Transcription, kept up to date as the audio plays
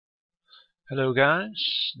Hello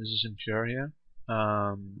guys, this is Impure here.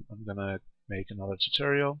 I'm gonna make another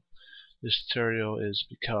tutorial. This tutorial is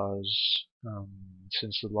because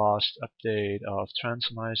since the last update of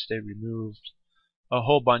Transformice, they removed a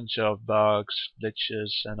whole bunch of bugs,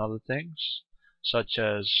 glitches, and other things, such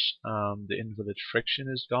as the invalid friction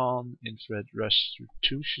is gone, invalid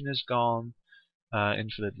restitution is gone,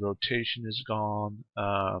 invalid rotation is gone,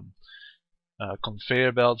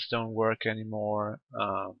 conveyor belts don't work anymore.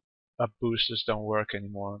 Up boosters don't work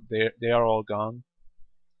anymore. They are all gone.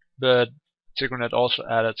 But Tigrenet also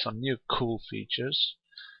added some new cool features.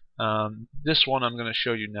 This one I'm going to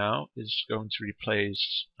show you now is going to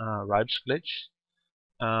replace Rype's glitch.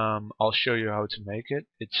 I'll show you how to make it.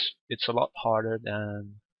 It's a lot harder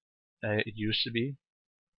than it used to be,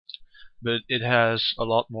 but it has a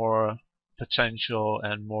lot more potential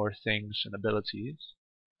and more things and abilities.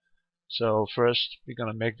 So first we're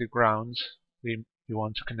going to make the ground we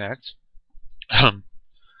want to connect.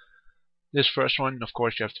 This first one, of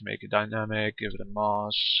course, you have to make it dynamic, give it a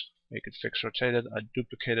mass, make it fixed rotated. I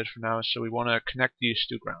duplicated for now, so we want to connect these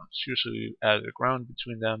two grounds. Usually we add a ground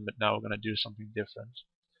between them, but now we're going to do something different.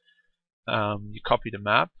 You copy the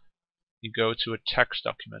map, you go to a text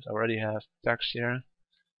document. I already have text here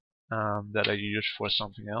that I use for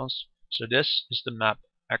something else. So this is the map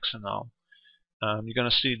XML. You're going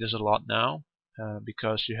to see this a lot now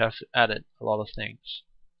because you have to edit a lot of things.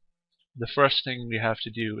 The first thing we have to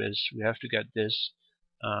do is we have to get this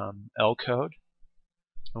L code,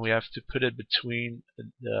 and we have to put it between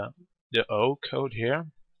the O code here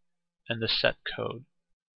and the set code.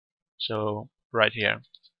 So right here.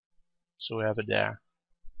 So we have it there.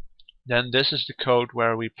 Then this is the code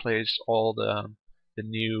where we place all the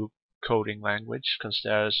new coding language, because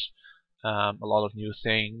there's a lot of new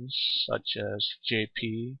things such as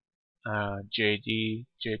JP, JD,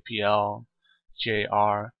 JPL,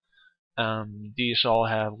 JR. These all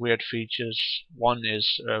have weird features. One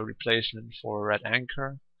is a replacement for red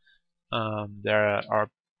anchor. There are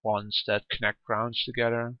ones that connect grounds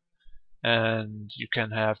together, and you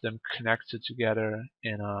can have them connected together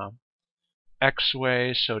in a X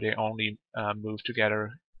way, so they only move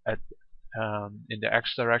together at in the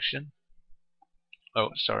X direction. Oh,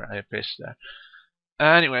 sorry, I pasted that.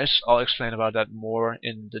 Anyways, I'll explain about that more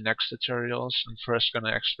in the next tutorials. I'm first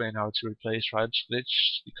gonna explain how to replace Rype's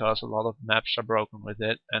glitch, because a lot of maps are broken with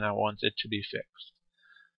it and I want it to be fixed.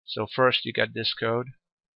 So first you get this code,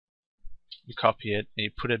 you copy it, and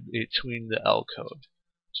you put it between the L code.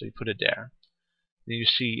 So you put it there. Then you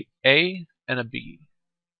see A and a B.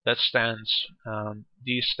 That stands,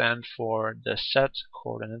 these stand for the set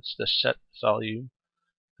coordinates, the set value.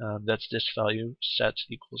 That's this value, set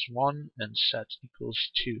equals 1 and set equals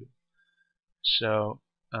 2. So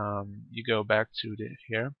you go back to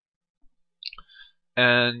here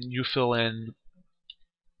and you fill in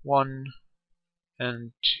 1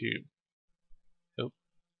 and 2. Oh,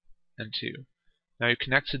 and 2. Now you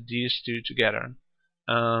connected these two together.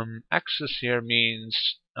 Axis here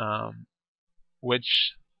means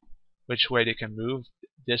which way they can move.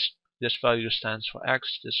 This value stands for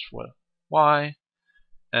X, this for Y.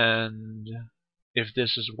 And if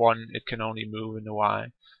this is 1, it can only move in the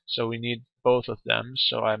Y. So we need both of them.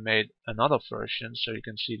 So I made another version, so you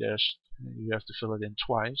can see you have to fill it in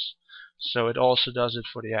twice. So it also does it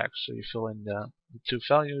for the X. So you fill in the two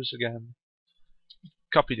values again,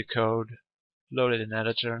 copy the code, load it in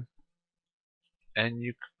editor, and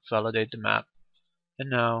you validate the map. And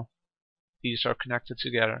now these are connected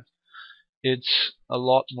together. It's a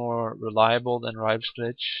lot more reliable than Rype's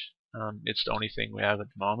glitch. It's the only thing we have at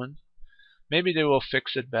the moment. Maybe they will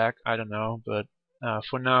fix it back, I don't know, but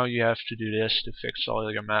for now you have to do this to fix all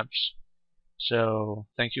your maps. So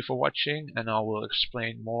thank you for watching, and I will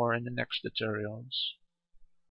explain more in the next tutorials.